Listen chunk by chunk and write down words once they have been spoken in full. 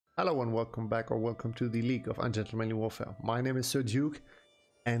Hello and welcome back, or welcome to the League of Ungentlemanly Warfare. My name is SirDuuke,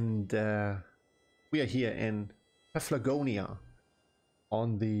 and we are here in Paphlagonia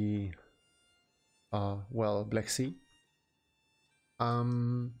on the Black Sea.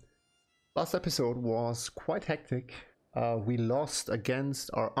 Last episode was quite hectic. We lost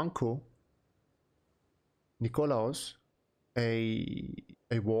against our uncle Nikolaos a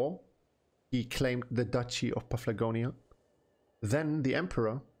war. He claimed the Duchy of Paphlagonia. Then the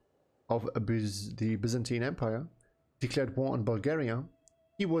Emperor of the Byzantine Empire declared war on Bulgaria.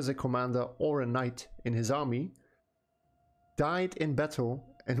 He was a commander or a knight in his army, died in battle,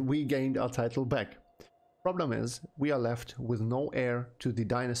 and we gained our title back. Problem is, we are left with no heir to the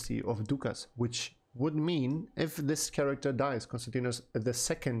dynasty of Doukas, which would mean if this character dies, Konstantinos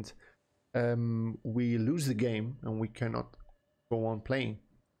II, we lose the game and we cannot go on playing.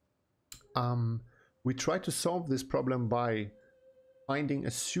 We try to solve this problem by finding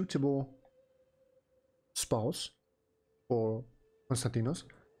a suitable spouse for Konstantinos,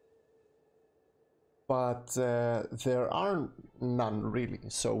 but there are none really,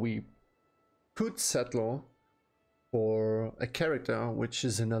 so we could settle for a character which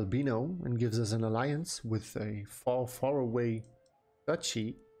is an albino and gives us an alliance with a far away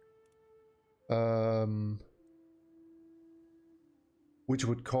duchy, which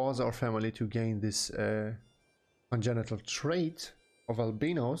would cause our family to gain this congenital trait of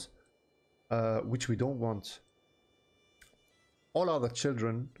albinos, which we don't want. All other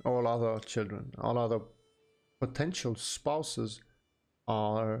potential spouses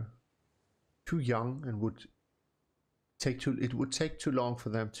are too young and would take too long for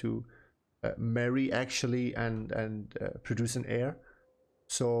them to marry actually and produce an heir.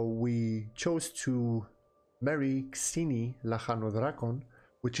 So we chose to marry Ksini Lachanodrakon,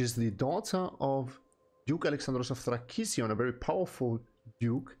 which is the daughter of Duke Alexandros of Thrakision, a very powerful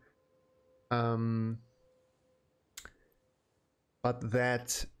duke, but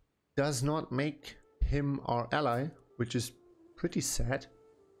that does not make him our ally, which is pretty sad.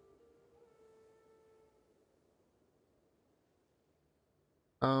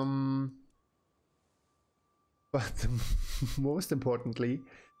 But most importantly,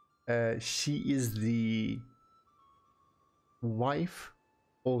 she is the wife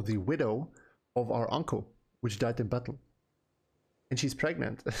or the widow of our uncle, which died in battle, and she's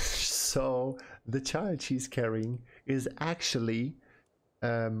pregnant. So the child she's carrying is actually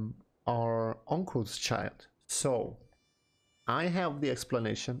our uncle's child. So I have the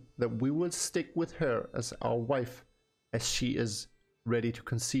explanation that we will stick with her as our wife, as she is ready to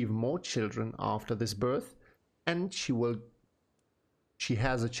conceive more children after this birth, and she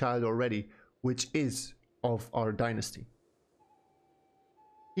has a child already, which is of our dynasty.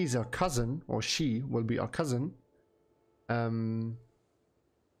 He's our cousin, or she will be our cousin,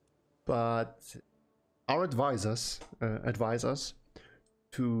 but our advisors advise us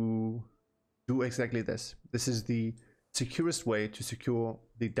to do exactly this. This is the securest way to secure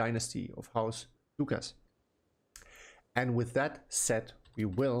the dynasty of House Doukas. And with that said, we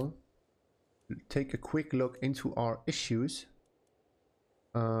will take a quick look into our issues.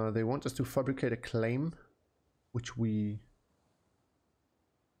 They want us to fabricate a claim, which we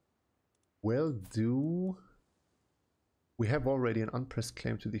will do. We have already an unpressed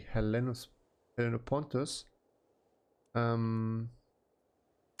claim to the Hellenopontus.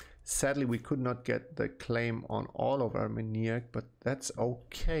 Sadly, we could not get the claim on all of Armeniac, but that's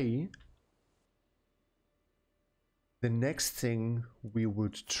okay. The next thing we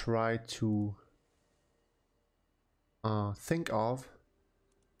would try to think of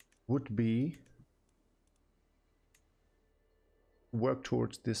would be work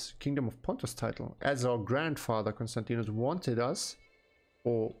towards this Kingdom of Pontus title, as our grandfather Konstantinos wanted us,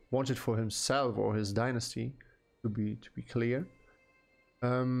 or wanted for himself or his dynasty, to be clear.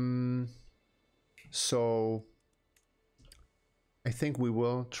 So I think we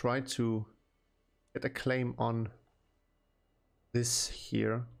will try to get a claim on this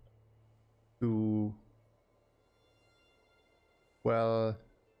here to, well,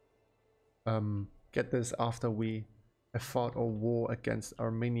 get this after we have fought a war against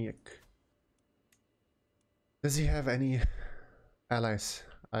Armeniac. Does he have any allies?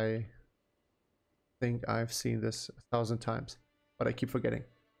 I think I've seen this 1,000 times, but I keep forgetting.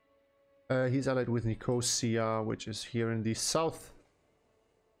 He's allied with Nicosia, which is here in the south,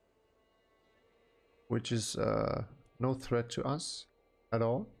 which is no threat to us at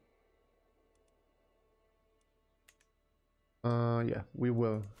all. Yeah, we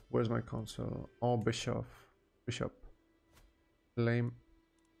will. Where's my consul? Oh, bishop. Claim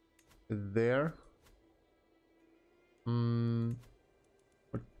there.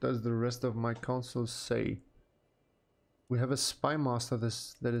 What does the rest of my council say? We have a spy master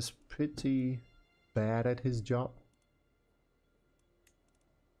that is pretty bad at his job.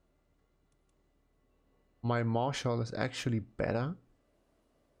 My marshal is actually better.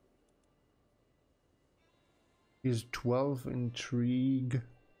 He's 12 intrigue.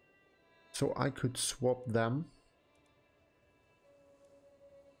 So I could swap them.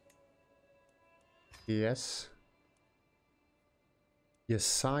 Yes. Yes,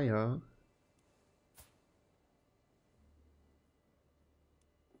 sire.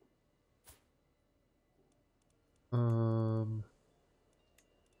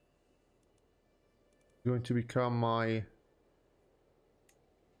 Going to become my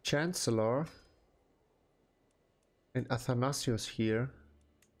chancellor. And Athanasios here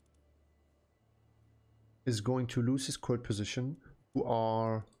is going to lose his court position, who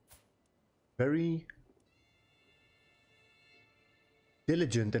are very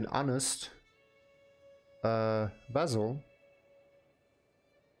diligent and honest vassal.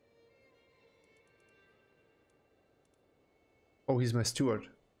 Oh, he's my steward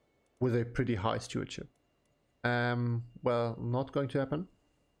with a pretty high stewardship. Well, not going to happen.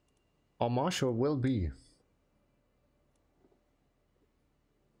 Our marshal will be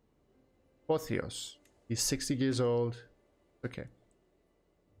Portheos. He's 60 years old. Okay.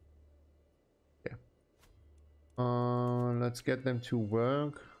 Yeah. Let's get them to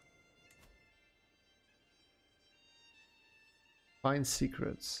work. Find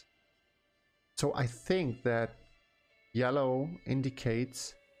secrets. So I think that yellow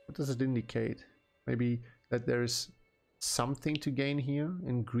indicates... What does it indicate? Maybe that there is something to gain here,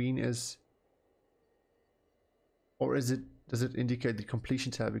 and green is... Or is it... Does it indicate the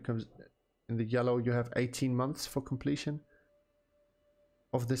completion tab? Because in the yellow you have 18 months for completion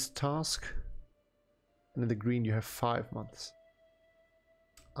of this task. And in the green you have 5 months.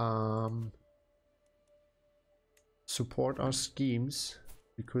 Support our schemes,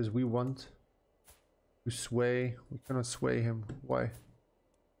 because we want to sway. We cannot sway him. Why?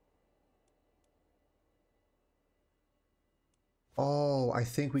 Oh, I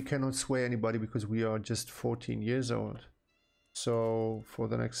think we cannot sway anybody because we are just 14 years old. So for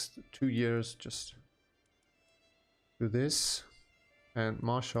the next 2 years, just do this. And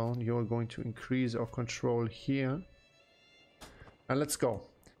Marshall, you're going to increase our control here. And let's go.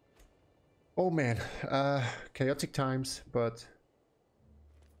 Oh man, chaotic times, but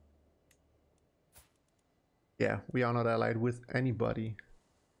yeah, we are not allied with anybody,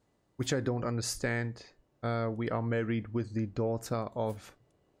 which I don't understand. We are married with the daughter of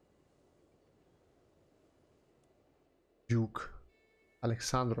Duke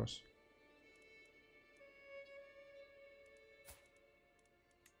Alexandros.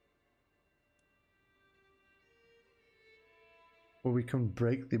 Well, we can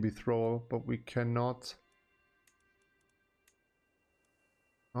break the betrothal, but we cannot.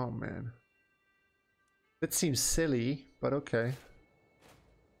 Oh man. That seems silly, but okay.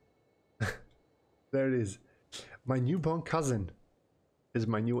 There it is. My newborn cousin is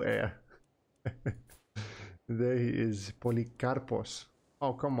my new heir. There he is, Polycarpos.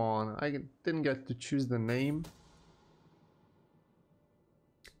 Oh, come on. I didn't get to choose the name.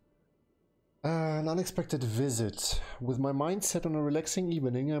 An unexpected visit. With my mind set on a relaxing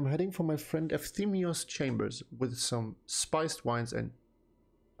evening, I'm heading for my friend Efthymios' chambers with some spiced wines and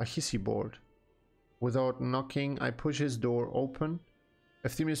a hissy board. Without knocking, I push his door open.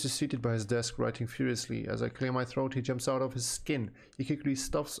 Efthymios is seated by his desk, writing furiously. As I clear my throat, he jumps out of his skin. He quickly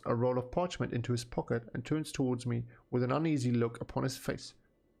stuffs a roll of parchment into his pocket and turns towards me with an uneasy look upon his face.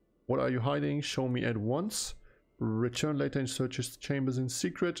 What are you hiding? Show me at once. Return later and search his chambers in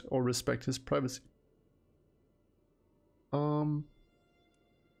secret, or respect his privacy.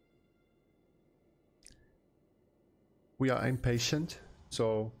 We are impatient,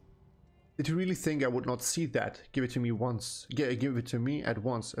 so... Did you really think I would not see that? Give it to me once. Give it to me at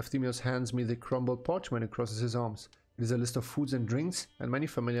once. Efthymios hands me the crumbled parchment and crosses his arms. It is a list of foods and drinks and many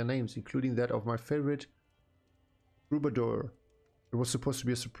familiar names, including that of my favorite troubadour. It was supposed to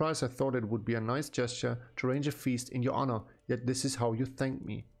be a surprise. I thought it would be a nice gesture to arrange a feast in your honor, yet this is how you thank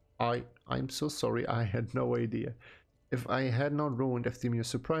me. I'm so sorry, I had no idea. If I had not ruined Efthymios'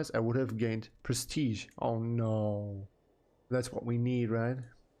 surprise, I would have gained prestige. Oh no. That's what we need, right?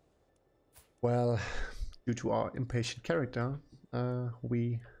 Well, due to our impatient character,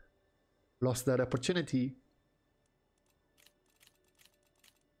 we lost that opportunity.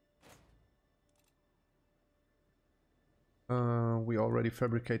 We already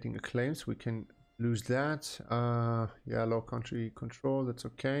fabricating a claim, so we can lose that. Yeah, low country control, that's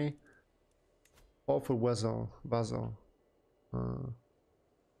okay. Powerful vassal.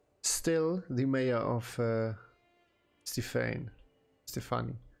 still the mayor of Stefani.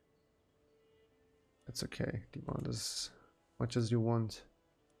 That's okay. Demand as much as you want.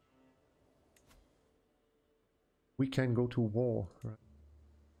 We can go to war, right?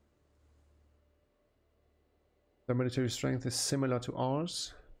 Their military strength is similar to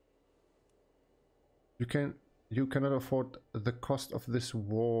ours. You cannot afford the cost of this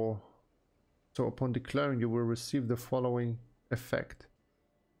war. So upon declaring, you will receive the following effect.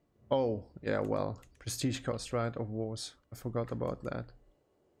 Oh, yeah, well, prestige cost, right, of wars. I forgot about that.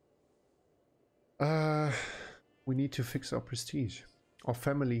 We need to fix our prestige. Our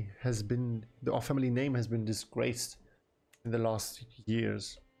family name has been disgraced in the last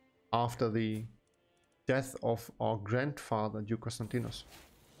years after the death of our grandfather, Duke Konstantinos.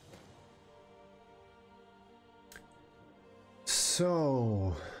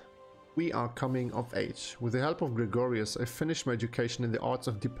 So, we are coming of age. With the help of Gregorius, I finished my education in the arts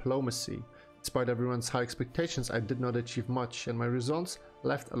of diplomacy. Despite everyone's high expectations, I did not achieve much, and my results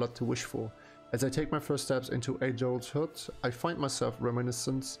left a lot to wish for. As I take my first steps into adulthood, I find myself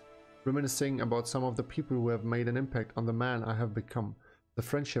reminiscing about some of the people who have made an impact on the man I have become. The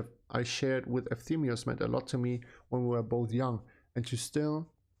friendship I shared with Euthemius meant a lot to me when we were both young, and to still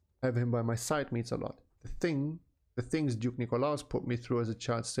have him by my side means a lot. The things Duke Nicolaus put me through as a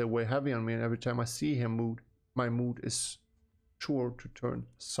child still weigh heavy on me, and every time I see him, my mood is sure to turn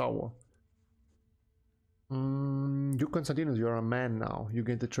sour. Duke Konstantinos, you are a man now. You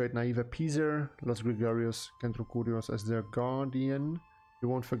gained the trait Naive Appeaser, lost Gregorius Kentrocurios as their guardian. You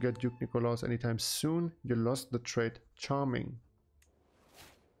won't forget Duke Nicolaus anytime soon. You lost the trait Charming.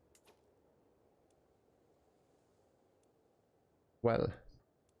 Well,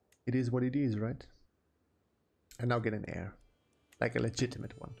 it is what it is, right? And now get an heir. Like a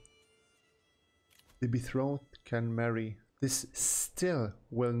legitimate one. The betrothed can marry. This still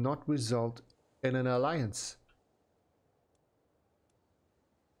will not result in an alliance.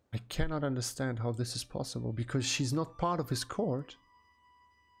 I cannot understand how this is possible, because she's not part of his court.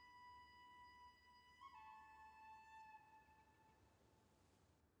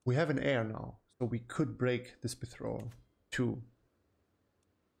 We have an heir now, so we could break this betrothal too.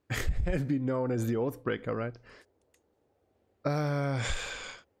 And be known as the Oathbreaker, right?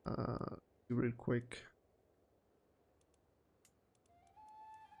 Real quick.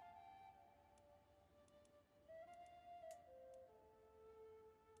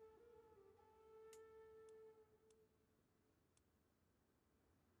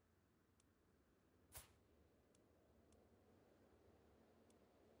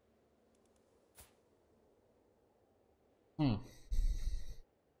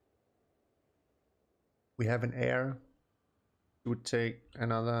 We have an heir. It would take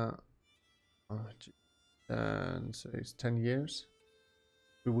another and so it's 10 years.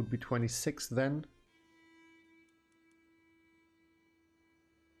 We would be 26 then.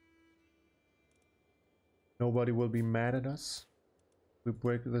 Nobody will be mad at us. We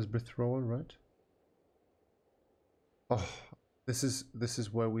break this betrothal, right? Oh, this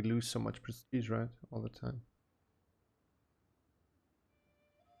is where we lose so much prestige, right? All the time.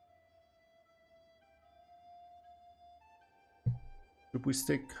 Should we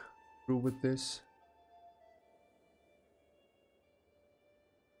stick through with this?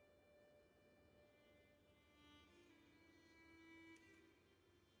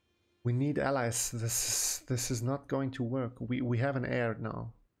 We need allies. This is not going to work. We have an heir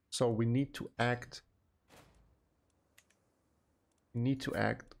now, so we need to act. We need to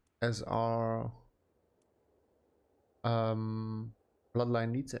act as our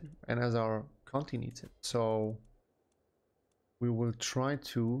bloodline needs it, and as our county needs it. So we will try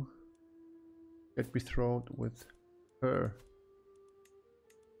to get betrothed with her.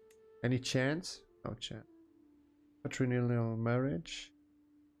 Any chance? No chance. Patrilineal marriage.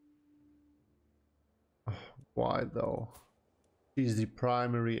 Oh, why though? She's the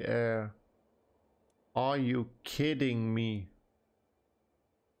primary heir. Are you kidding me?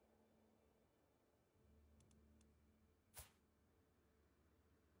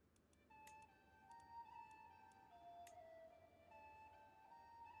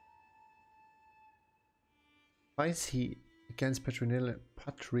 Why is he against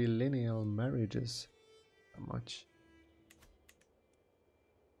patrilineal marriages so much?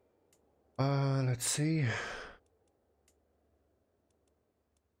 Let's see.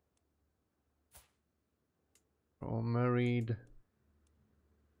 All married.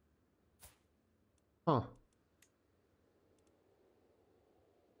 Huh.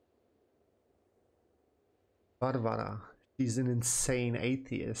 Barbara. She's an insane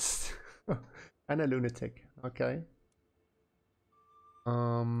atheist. And a lunatic. Okay.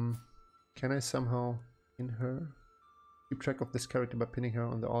 Can I somehow pin her? Keep track of this character by pinning her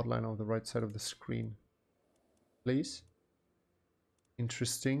on the outline of the right side of the screen. Please.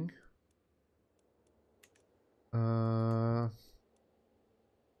 Interesting.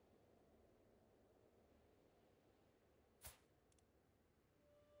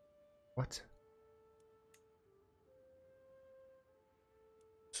 What?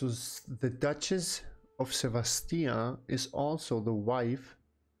 So the Duchess of Sevastia is also the wife,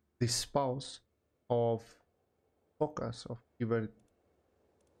 the spouse of Doukas, of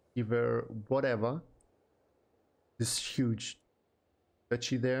either whatever. This huge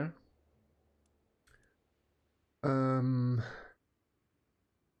duchy there.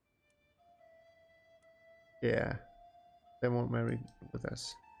 Yeah, they won't marry with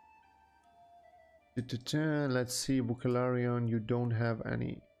us. Let's see, Bucalarion, you don't have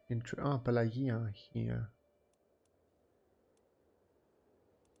any interest. Ah, Pelagia here.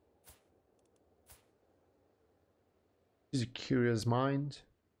 She's a curious mind.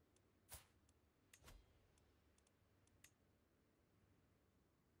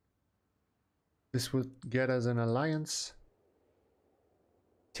 This would get us an alliance.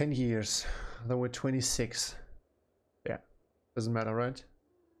 10 years. Then we're 26. Yeah, doesn't matter, right?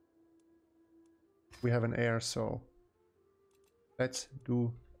 We have an heir, so let's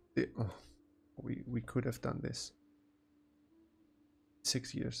do the. Oh, we could have done this.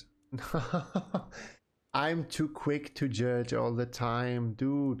 6 years. I'm too quick to judge all the time,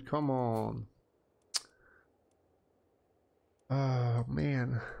 dude. Come on. Oh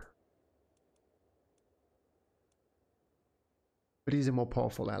man. But he's a more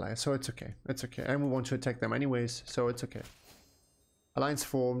powerful ally, so it's okay. It's okay. And we want to attack them anyways, so it's okay. Alliance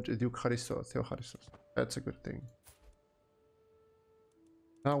formed, Theocharistos. That's a good thing.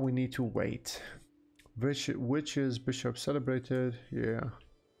 Now we need to wait. Witches, bishop celebrated. Yeah.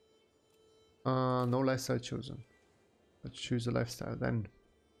 No lifestyle chosen. Let's choose a lifestyle then.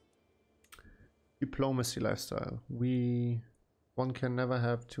 Diplomacy lifestyle. One can never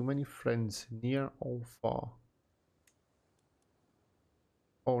have too many friends, near or far.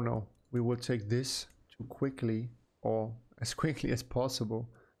 Oh no, we will take this too quickly, or as quickly as possible.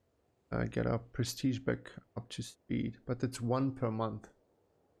 Get our prestige back up to speed, but that's 1 per month.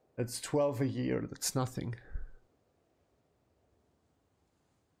 That's 12 a year, that's nothing.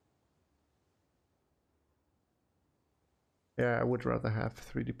 Yeah, I would rather have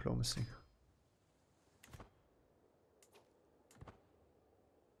 3 diplomacy.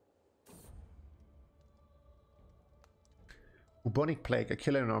 Bubonic plague, a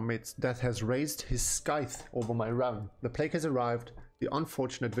killer in our midst. Death has raised his scythe over my realm. The plague has arrived. The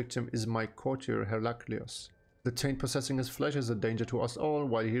unfortunate victim is my courtier Heraclius. The taint possessing his flesh is a danger to us all.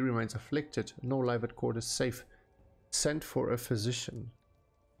 While he remains afflicted, no life at court is safe. Send for a physician.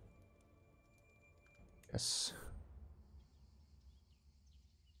 Yes.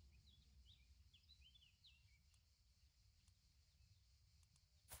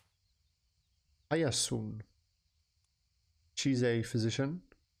 Ayasun. She's a physician.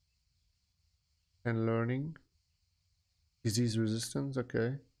 And learning. Disease resistance,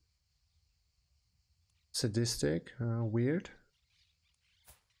 okay. Sadistic, weird.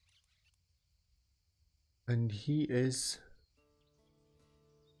 And he is...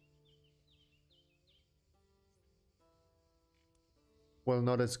 well,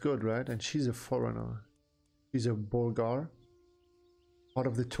 not as good, right? And she's a foreigner. She's a Bulgar. Part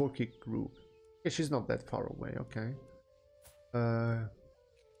of the Turkic group. Yeah, she's not that far away, okay.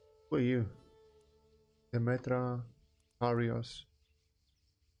 Who are you? Demetra, Arios.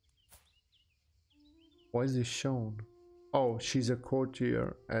 Why is this shown? Oh, she's a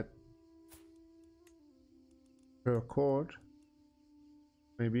courtier at her court.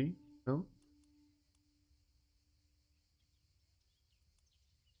 Maybe? No?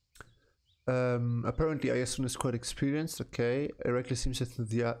 Apparently Ayasun is quite experienced, okay. Heraclius seems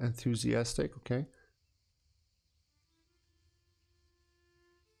enthusiastic, okay.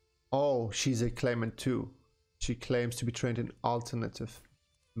 Oh, she's a claimant too. She claims to be trained in alternative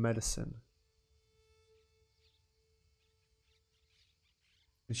medicine.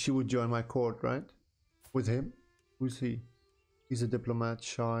 And she would join my court, right? With him? Who's he? He's a diplomat,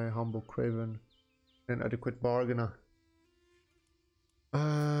 shy, humble, craven, an adequate bargainer.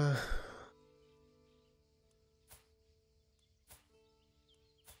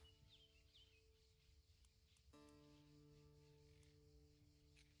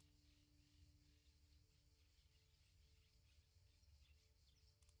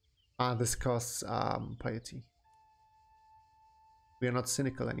 This costs piety. We are not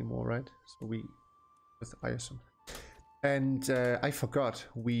cynical anymore, right? So we with Ayasun. And I forgot,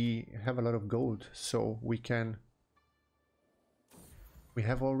 we have a lot of gold, so we can... We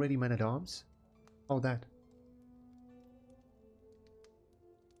have already men-at-arms? Oh, that.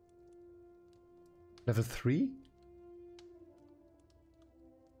 Level 3?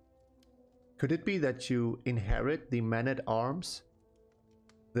 Could it be that you inherit the men-at-arms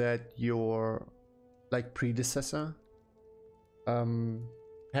that your, like, predecessor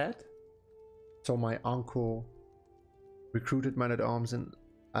had? So my uncle recruited men-at-arms and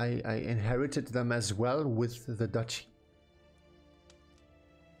I inherited them as well with the duchy.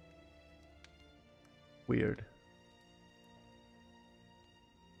 Weird.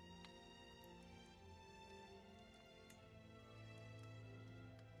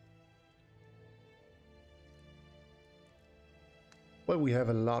 Well, we have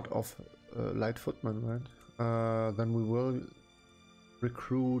a lot of light footmen, right? Then we will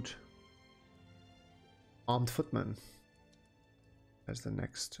recruit armed footmen as the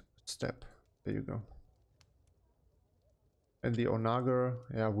next step. There you go. And the onager,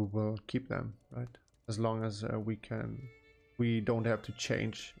 yeah, we will keep them, right? As long as we don't have to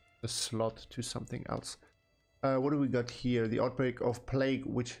change the slot to something else. What do we got here? The outbreak of plague,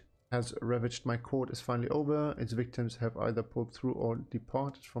 which has ravaged my court, is finally over. Its victims have either pulled through or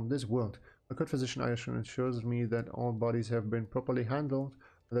departed from this world. My court physician Ayashin ensures me that all bodies have been properly handled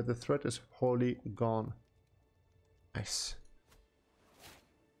and that the threat is wholly gone. Nice.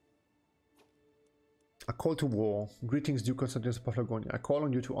 A call to war. Greetings, Duke Konstantinos of Paphlagonia. I call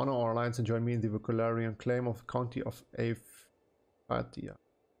on you to honor our alliance and join me in the Vocalarian claim of the county of Aphatia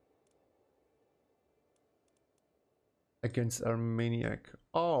against Armeniac.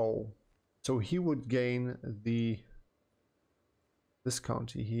 Oh, so he would gain this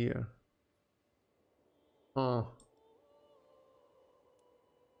county here. Oh,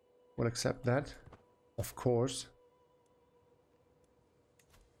 we'll accept that, of course.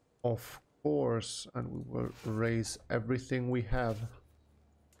 Of course, and we will raise everything we have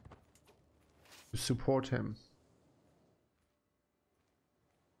to support him.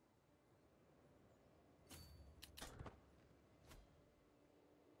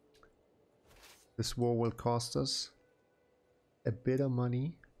 This war will cost us a bit of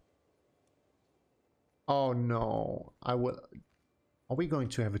money. Oh no, I will... Are we going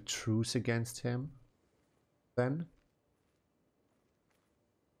to have a truce against him then?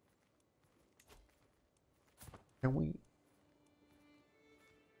 Can we?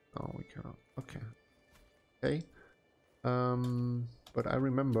 Oh, we cannot. Okay. Okay. But I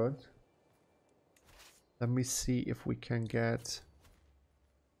remembered. Let me see if we can get...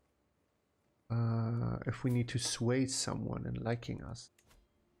 if we need to sway someone in liking us.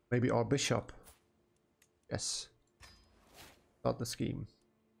 Maybe our bishop. Yes. Start the scheme.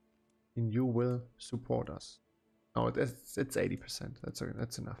 And you will support us. Oh, it's 80%. That's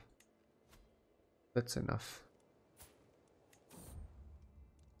enough. That's enough.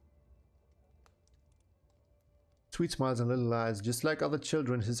 Sweet smiles and little lies. Just like other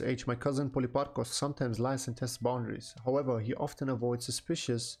children his age, my cousin Polyparchos sometimes lies and tests boundaries. However, he often avoids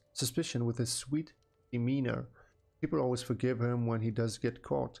suspicion with his sweet demeanor. People always forgive him when he does get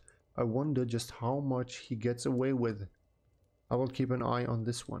caught. I wonder just how much he gets away with. I will keep an eye on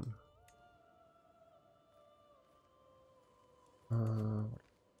this one.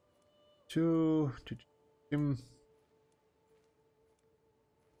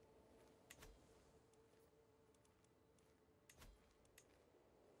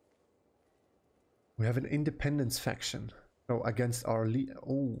 We have an independence faction. Oh, against our lead.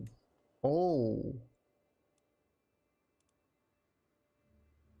 Oh. Oh.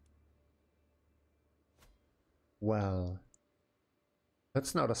 Well.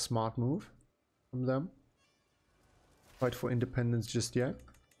 That's not a smart move from them. Fight for independence just yet.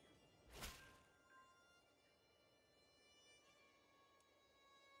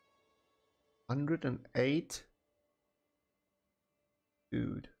 $108?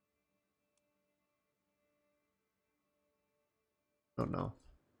 Dude. Oh no.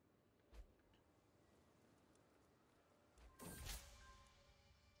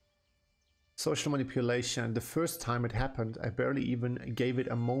 Social manipulation. The first time it happened, I barely even gave it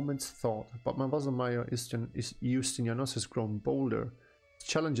a moment's thought. But my Vasalmaya Justinianos has grown bolder. His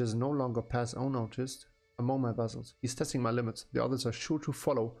challenges no longer pass unnoticed among my vassals. He's testing my limits. The others are sure to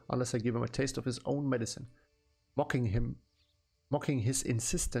follow unless I give him a taste of his own medicine. Mocking his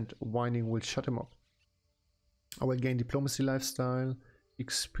insistent whining will shut him up. I will gain diplomacy lifestyle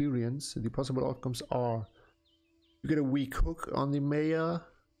experience. The possible outcomes are: you get a weak hook on the mayor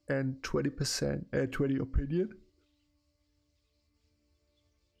and 20% 20 opinion.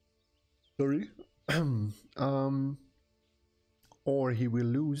 Sorry. or he will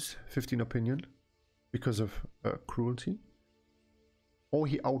lose 15 opinion because of cruelty, or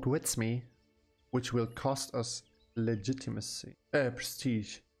he outwits me, which will cost us legitimacy,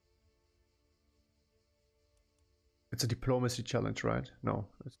 prestige. It's a diplomacy challenge, right? No,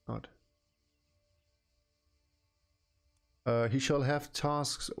 it's not. He shall have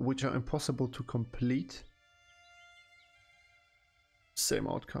tasks which are impossible to complete. Same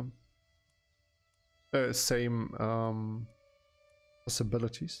outcome. Same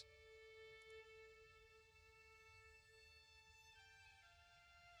possibilities.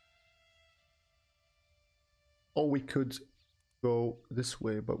 Or we could go this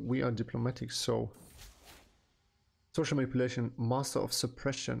way, but we are diplomatic, so... Social manipulation, master of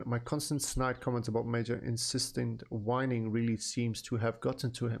suppression. My constant snide comments about Major insistent whining really seems to have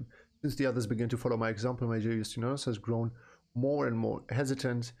gotten to him. Since the others began to follow my example, Major Konstantinos has grown more and more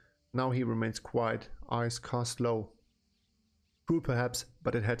hesitant. Now he remains quiet, eyes cast low. Cruel perhaps,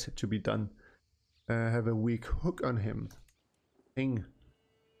 but it had to be done. Have a weak hook on him. Ing.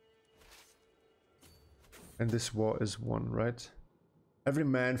 And this war is won, right? Every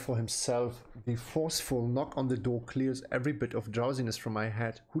man for himself. The forceful knock on the door clears every bit of drowsiness from my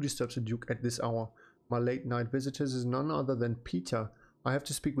head. Who disturbs the Duke at this hour? My late night visitors is none other than Peter. I have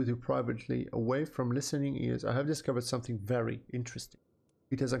to speak with you privately, away from listening ears. I have discovered something very interesting.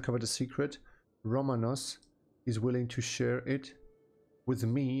 Peter has uncovered a secret. Romanos is willing to share it with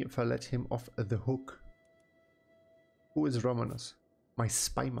me if I let him off the hook. Who is Romanos? My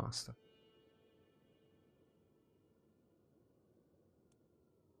spy master.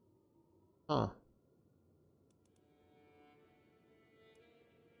 Ah.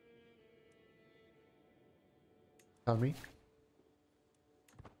 Tell me.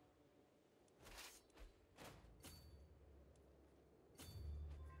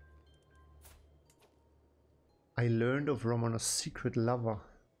 I learned of Romanos' secret lover.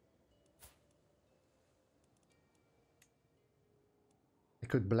 I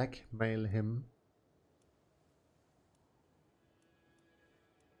could blackmail him.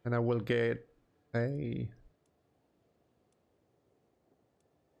 And I will get a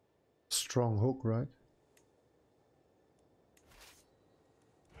strong hook, right?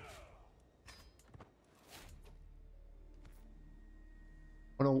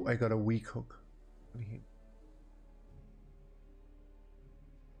 Oh no, I got a weak hook on him.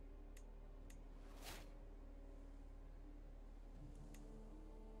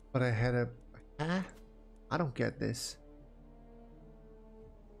 But I had a... I don't get this.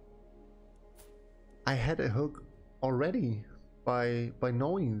 I had a hook already by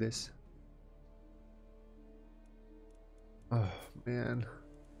knowing this. Oh man.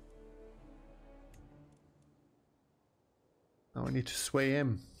 Now I need to sway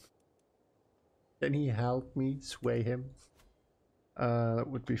him. Can he help me sway him? That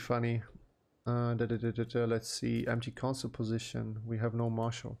would be funny. Let's see. Empty council position. We have no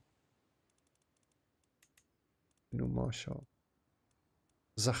marshal. No marshal.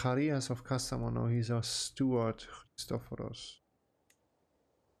 Zacharias of Kastamonu, he's our steward. Christophoros.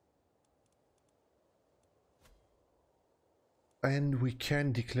 And we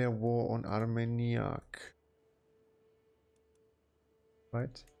can declare war on Armeniac.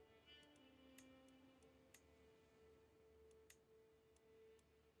 Right?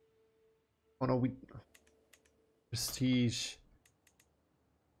 Oh no, we... Prestige.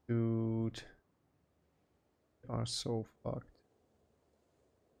 Dude. We are so fucked.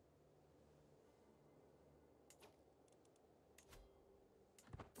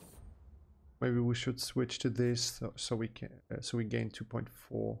 Maybe we should switch to this so we can so we gain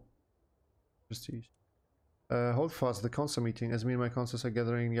 2.4 prestige. Hold fast, the council meeting. As me and my councils are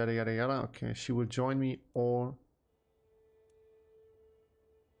gathering, yada yada yada. Okay, she will join me or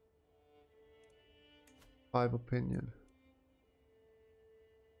 5 opinion.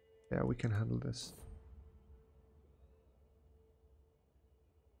 Yeah, we can handle this.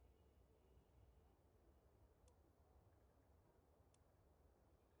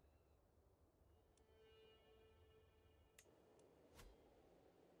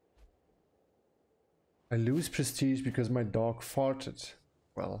 I lose prestige because my dog farted.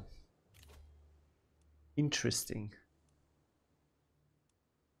 Well, interesting.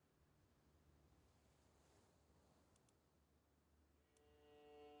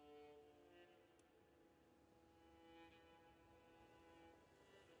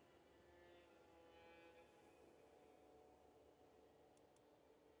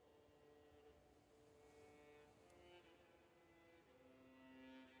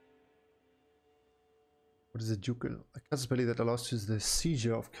 What is a ducal? A casus that allows us the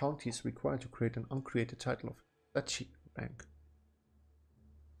seizure of counties required to create an uncreated title of duchy rank.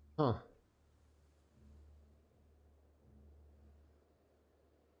 Huh.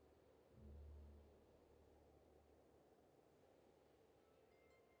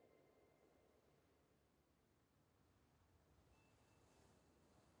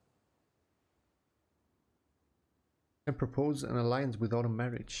 Can propose an alliance without a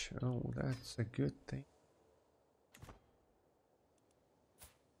marriage. Oh, that's a good thing.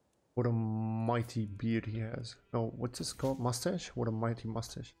 What a mighty beard he has. No, what's this called? Mustache? What a mighty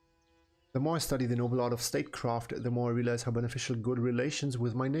mustache. The more I study the noble art of statecraft, the more I realize how beneficial good relations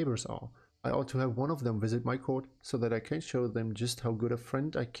with my neighbors are. I ought to have one of them visit my court so that I can show them just how good a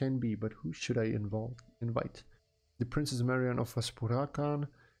friend I can be, but who should I invite? The Princess Marian of Vaspurakan,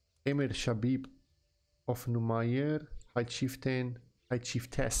 Emir Shabib of Numayer, High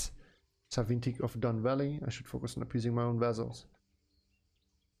Chiefess, Savintik of Don Valley. I should focus on appeasing my own vassals.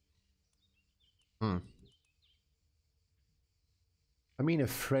 I mean, a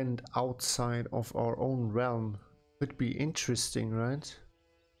friend outside of our own realm could be interesting, right?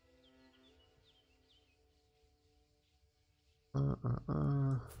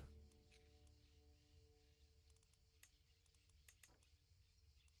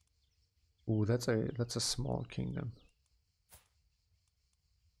 Ooh, that's a small kingdom.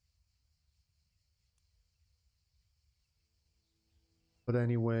 But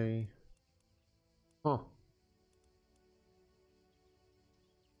anyway, huh?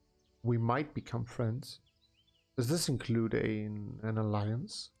 We might become friends. Does this include an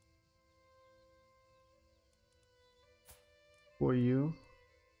alliance? Who are you?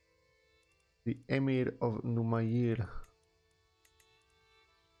 The Emir of Numair.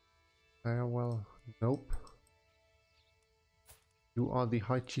 Well, nope. You are the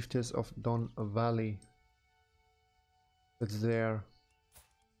High Chiefess of Don Valley. That's there.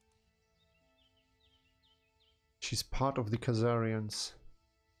 She's part of the Khazarians.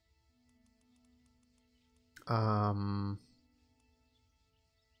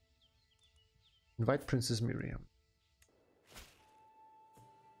 Invite Princess Miriam.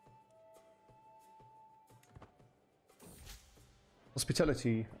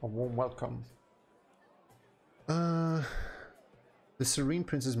 Hospitality, a warm welcome. The serene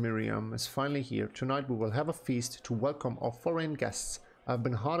Princess Miriam is finally here. Tonight we will have a feast to welcome our foreign guests. I've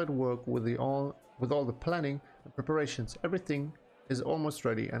been hard at work with all the planning and preparations. Everything is almost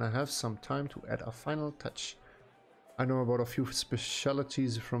ready and I have some time to add a final touch. I know about a few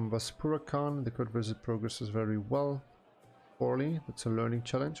specialities from Vaspurakan. The court visit progresses very well. Poorly. That's a learning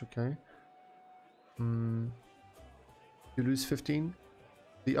challenge, okay. You lose 15.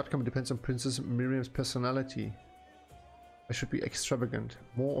 The outcome depends on Princess Miriam's personality. I should be extravagant.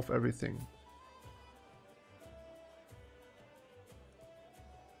 More of everything.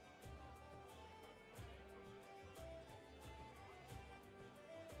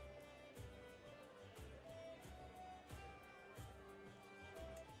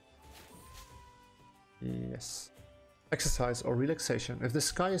 Yes. Exercise or relaxation. If the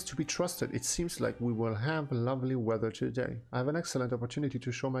sky is to be trusted, it seems like we will have lovely weather today. I have an excellent opportunity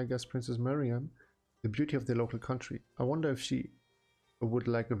to show my guest Princess Miriam the beauty of the local country. I wonder if she would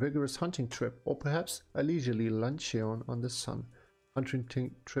like a vigorous hunting trip or perhaps a leisurely luncheon on the sun.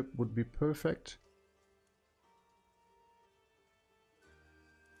 Hunting trip would be perfect.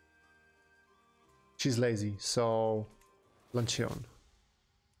 She's lazy, so luncheon.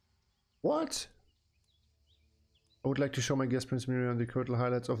 What? I would like to show my guest Prince Miriam the cultural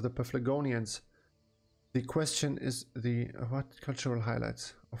highlights of the Paphlagonians. The question is what cultural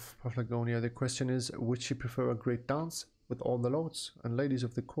highlights of Paphlagonia? The question is, would she prefer a great dance with all the lords and ladies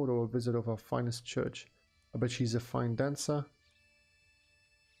of the court or a visit of our finest church? I bet she's a fine dancer.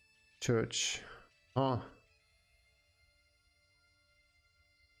 Church. Ah.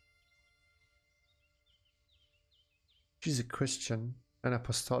 She's a Christian, an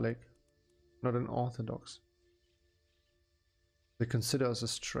apostolic, not an Orthodox. They consider us a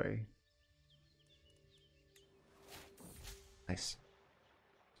stray. Nice.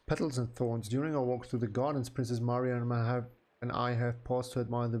 Petals and thorns. During our walk through the gardens, Princess Maria and I have paused to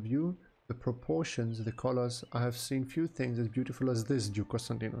admire the view, the proportions, the colors. I have seen few things as beautiful as this, Duke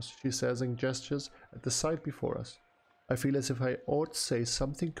Konstantinos, she says and gestures at the sight before us. I feel as if I ought to say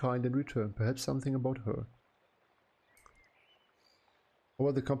something kind in return, perhaps something about her.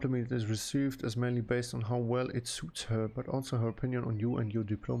 However, the compliment is received as mainly based on how well it suits her, but also her opinion on you and your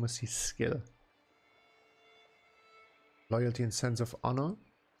diplomacy skill. Loyalty and sense of honor.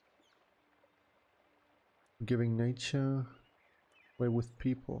 Giving nature. Way with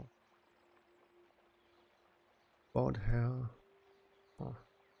people. Bald hair. Oh.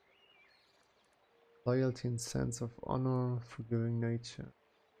 Loyalty and sense of honor. Forgiving nature.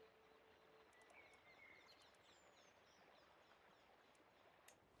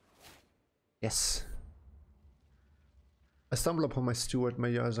 Yes. I stumble upon my steward,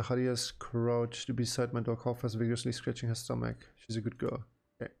 Maya Zacharias, crouched beside my dog Hoffers, vigorously scratching her stomach. She's a good girl.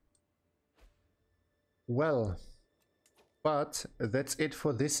 Okay. Well, but that's it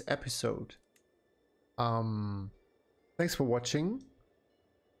for this episode. Thanks for watching.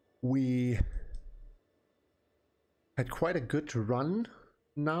 We had quite a good run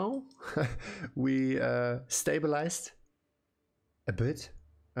now. We stabilized a bit.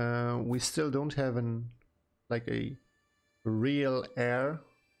 We still don't have a real heir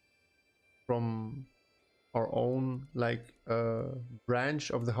from our own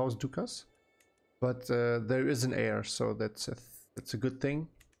branch of the House Doukas, but there is an heir, so that's a good thing.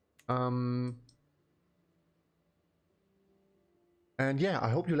 And yeah, I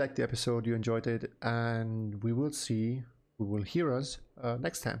hope you liked the episode, you enjoyed it, and we will hear us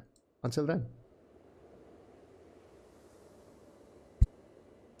next time. Until then.